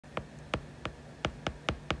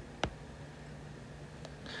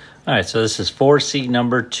All right, so this is 4C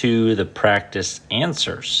number 2, the practice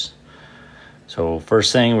answers. So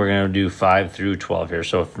first thing, we're going to do 5 through 12 here.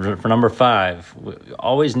 So for number 5, we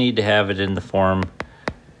always need to have it in the form,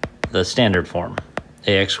 the standard form.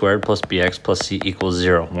 ax squared plus bx plus c equals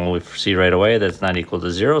 0. Well, we see right away that's not equal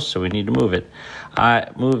to 0, so we need to move it.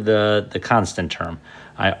 I move the constant term.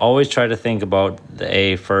 I always try to think about the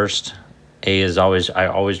a first. A is always, I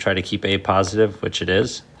always try to keep a positive, which it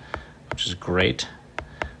is, which is great.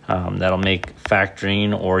 That'll make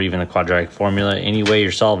factoring or even the quadratic formula, any way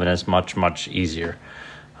you're solving it, is much, much easier.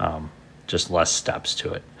 Just less steps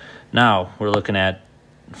to it. Now, we're looking at,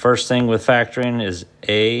 first thing with factoring is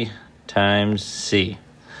a times c.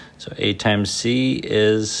 So a times c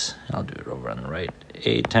is, I'll do it over on the right.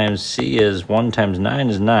 A times c is 1 times 9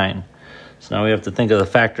 is 9. So now we have to think of the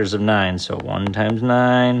factors of 9. So 1 times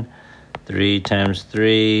 9, 3 times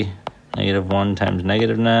 3, -1 times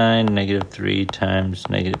 -9, -3 times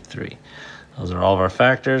 -3. Those are all of our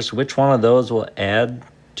factors. Which one of those will add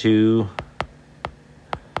to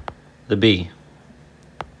the b?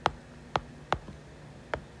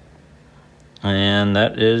 And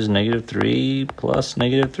that is -3 plus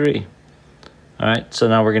 -3. All right, so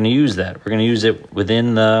now we're going to use that. We're going to use it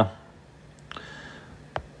within the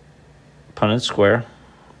Punnett square.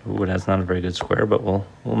 Ooh, that's not a very good square, but we'll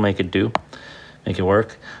make it do. Make it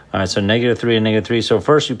work. All right, so -3 and -3. So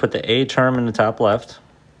first you put the a term in the top left,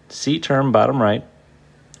 c term bottom right,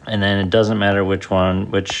 and then it doesn't matter which one,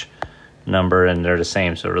 which number, and they're the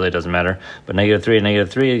same, so it really doesn't matter. But -3 and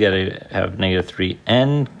 -3, you got to have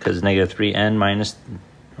 -3n, because -3n minus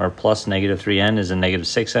or plus -3n is a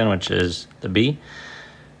 -6n, which is the b.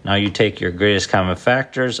 Now you take your greatest common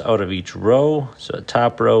factors out of each row. So the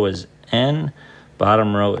top row is n,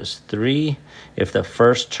 bottom row is 3. If the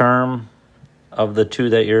first term of the two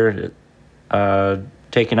that you're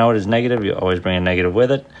taking out is negative, you always bring a negative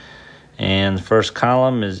with it. And the first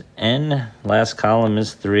column is n, last column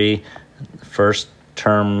is 3. The first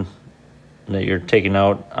term that you're taking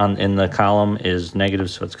out in the column is negative,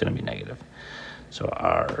 so it's going to be negative. So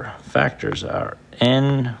our factors are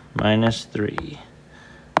n minus 3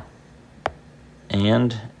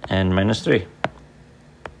 and n minus 3,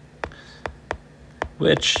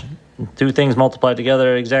 which, two things multiplied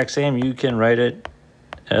together are exact same. You can write it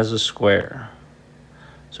as a square.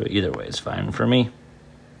 So either way is fine for me.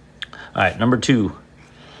 All right, number 2.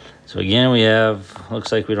 So again, we have,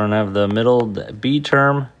 looks like we don't have the middle, the b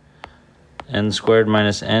term, n squared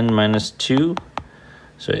minus n minus 2.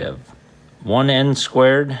 So you have 1n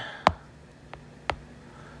squared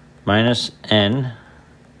minus n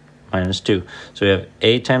minus 2. So we have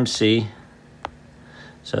a times c.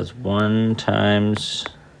 So that's 1 times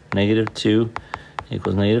 -2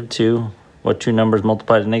 equals -2. What two numbers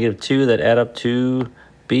multiply to -2 that add up to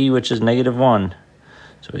b, which is -1?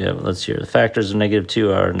 So we have, let's see here, the factors of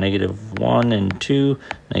 -2 are -1 and 2,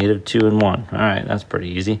 -2 and 1. All right, that's pretty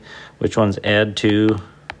easy. Which ones add to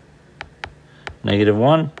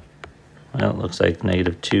 -1? Well, it looks like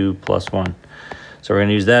 -2 plus 1. So we're going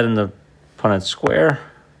to use that in the Punnett square.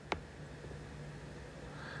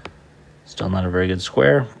 Still not a very good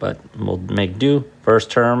square, but we'll make do.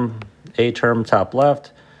 First term, a term top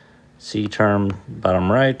left, c term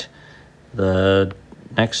bottom right. The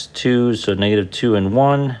next two, so -2 and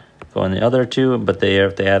 1, go in the other two, but they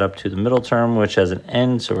have to add up to the middle term, which has an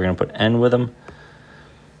n, so we're going to put n with them.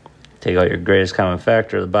 Take out your greatest common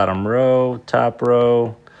factor, the bottom row, top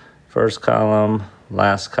row, first column,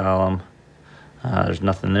 last column. There's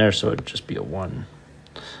nothing there, so it'd just be a 1.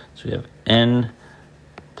 So we have n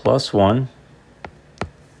plus 1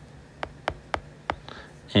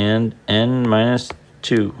 and n minus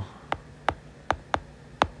 2.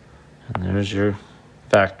 And there's your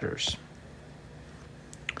factors.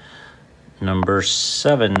 Number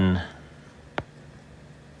 7.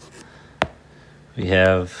 We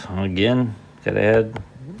have, again, got to add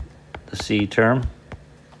the c term.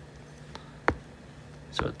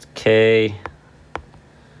 So it's k.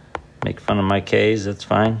 Make fun of my k's, that's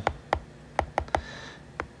fine.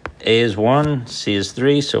 A is 1, C is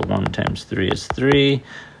 3, so 1 times 3 is 3.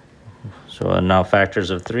 So now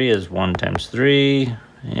factors of 3 is 1 times 3,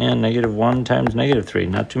 and -1 times -3,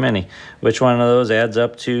 not too many. Which one of those adds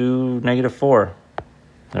up to -4?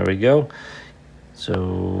 There we go.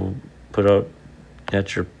 So put out,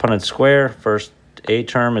 got your Punnett square. First a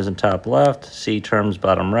term is in top left, c term's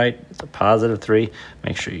bottom right. It's a +3.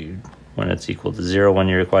 Make sure you, when it's equal to 0, when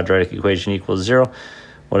your quadratic equation equals 0.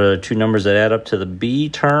 What are the two numbers that add up to the b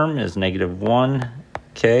term is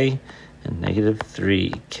 -1k and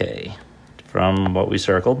 -3k from what we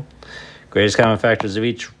circled. Greatest common factors of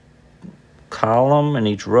each column and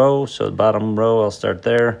each row. So the bottom row, I'll start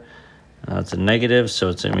there. It's a negative, so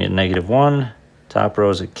it's going to be a -1. Top row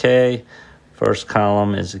is a K. First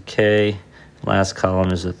column is a K. Last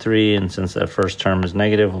column is a 3. And since that first term is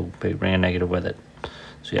negative, we'll bring a negative with it.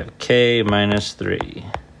 So you have K minus 3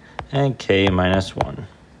 and K minus 1.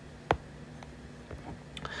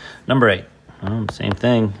 Number 8. Same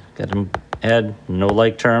thing. Got to add no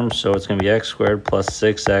like terms, so it's going to be x squared plus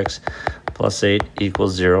 6x plus 8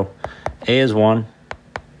 equals 0. A is 1.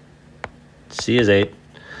 C is 8.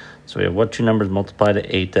 So we have what two numbers multiply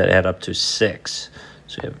to 8 that add up to 6.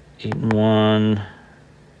 So we have 8 and 1,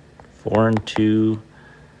 4 and 2,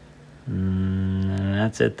 and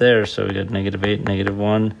that's it there. So we got -8,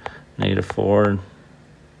 -1, -4,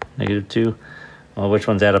 -2. Well, which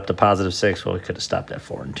ones add up to +6? Well, we could have stopped at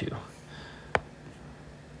 4 and 2.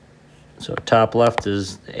 So top left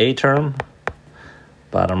is the A term,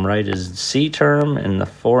 bottom right is the C term, and the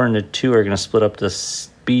 4 and the 2 are going to split up the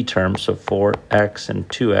B term, so 4x and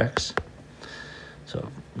 2x. So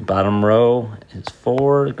bottom row is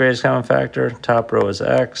 4, the greatest common factor. Top row is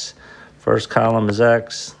x. First column is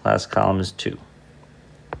x. Last column is 2.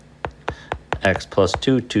 X plus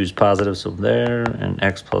 2. 2 is positive, so there. And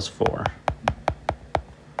x plus 4.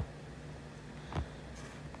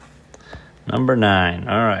 Number 9.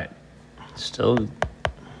 All right. Still.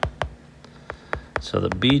 So the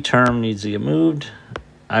B term needs to get moved.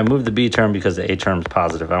 I moved the B term because the A term is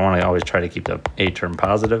positive. I want to always try to keep the A term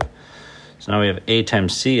positive. So now we have A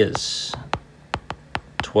times C is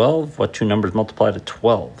 12. What two numbers multiply to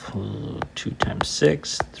 12? 2 times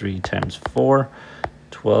 6, 3 times 4,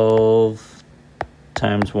 12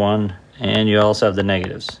 times 1, and you also have the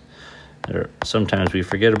negatives. Sometimes we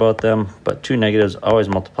forget about them, but two negatives always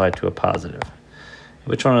multiply to a positive.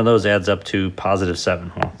 Which one of those adds up to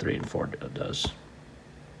 +7? Well, 3 and 4 does.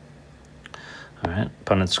 All right,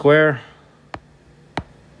 Punnett square.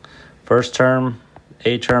 First term,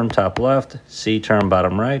 A term, top left, C term,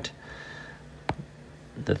 bottom right.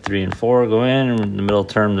 The 3 and 4 go in, and in the middle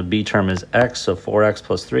term, the B term is x, so 4x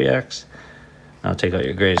plus 3x. Now take out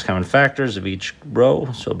your greatest common factors of each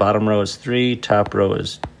row. So bottom row is 3, top row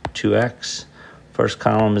is 2x. First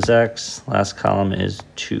column is x, last column is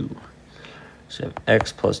 2. So you have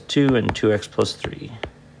x plus 2 and 2x plus 3.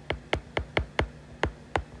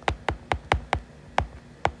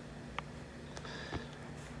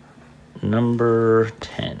 Number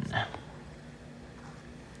 10.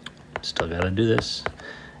 Still got to do this.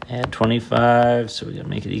 Add 25, so we got to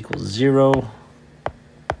make it equal 0.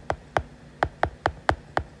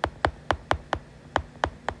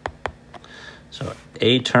 So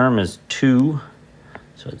A term is 2.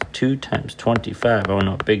 So it's 2 times 25. Oh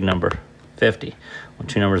no, big number, 50. When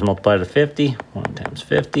two numbers multiply to 50, 1 times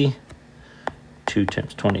 50. 2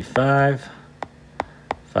 times 25.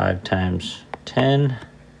 5 times 10.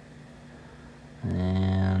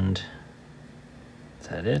 And is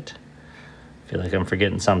that it? I feel like I'm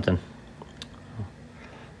forgetting something.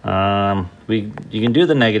 You can do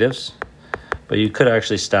the negatives, but you could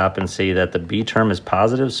actually stop and say that the B term is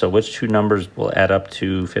positive. So which two numbers will add up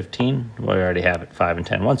to 15? Well, we already have it, 5 and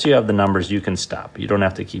 10. Once you have the numbers, you can stop. You don't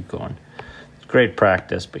have to keep going. It's great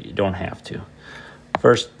practice, but you don't have to.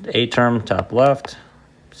 First, A term, top left.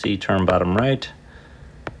 C term, bottom right.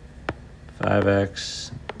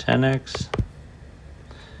 5x, 10x.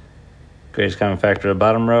 Greatest common factor of the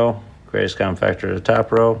bottom row, greatest common factor of the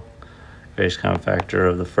top row, greatest common factor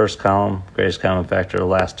of the first column, greatest common factor of the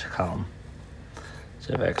last column.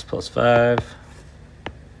 So we have x plus 5,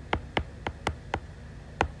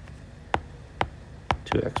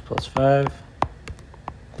 2x plus 5.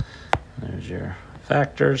 There's your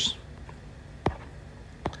factors.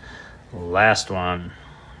 Last one,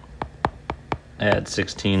 add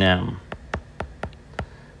 16m.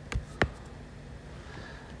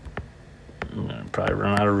 I'm going to probably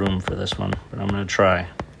run out of room for this one, but I'm going to try.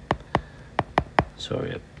 So we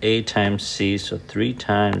have A times C, so 3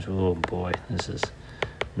 times, oh boy, this is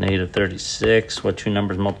 -36. What two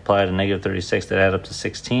numbers multiply to -36 that add up to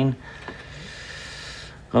 16?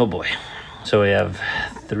 Oh boy. So we have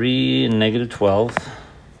 3 and -12.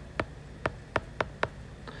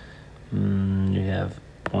 You have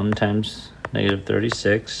 1 times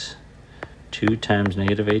 -36, 2 times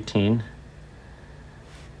 -18.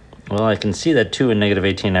 Well, I can see that 2 and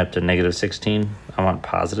 -18 up to -16. I want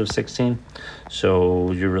 +16.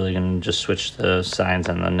 So you're really going to just switch the signs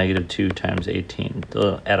on the -2 times 18.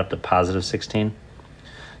 They'll add up to +16.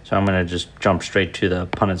 So I'm going to just jump straight to the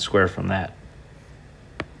Punnett square from that.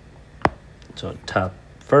 So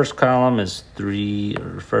first column is 3,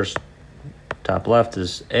 or first top left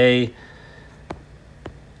is A.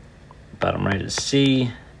 Bottom right is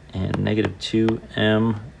C. And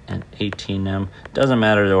 -2m and 18m. Doesn't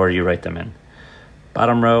matter the order you write them in.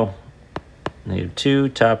 Bottom row, -2.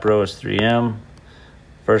 Top row is 3m.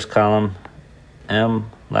 First column,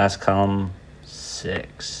 m. Last column,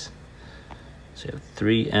 6. So you have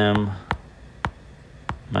 3m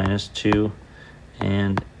minus 2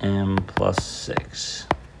 and m plus 6.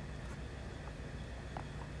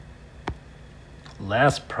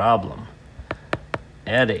 Last problem,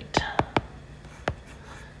 add 8.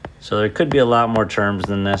 So there could be a lot more terms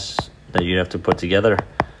than this that you have to put together.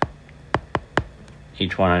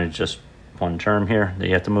 Each one is just one term here that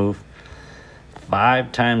you have to move.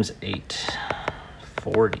 5 times 8,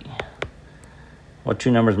 40. What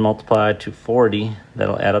two numbers multiply to 40?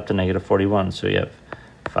 That'll add up to -41. So you have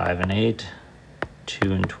 5 and 8,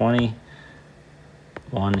 2 and 20,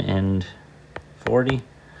 1 and 40.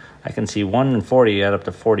 I can see 1 and 40 add up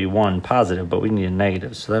to 41 positive, but we need a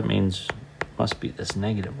negative. So that means must be this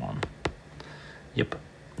 -1. Yep,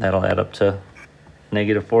 that'll add up to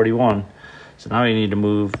 -41. So now we need to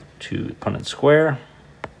move to Punnett square.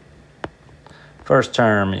 First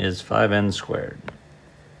term is 5n squared.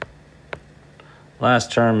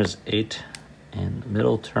 Last term is 8, and the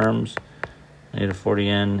middle terms,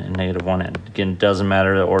 -40n and -1n. Again, doesn't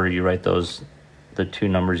matter the order you write those, the two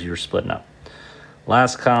numbers you're splitting up.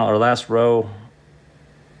 Last column or last row,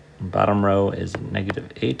 bottom row is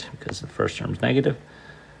 -8 because the first term is negative.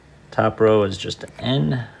 Top row is just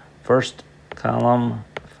n. First column,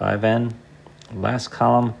 5n. Last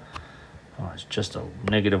column, oh, it's just a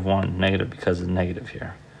 -1, negative because of the negative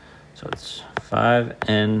here. So it's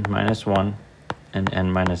 5n minus 1 and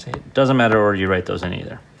n minus 8. Doesn't matter order you write those in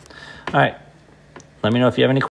either. All right, let me know if you have any questions.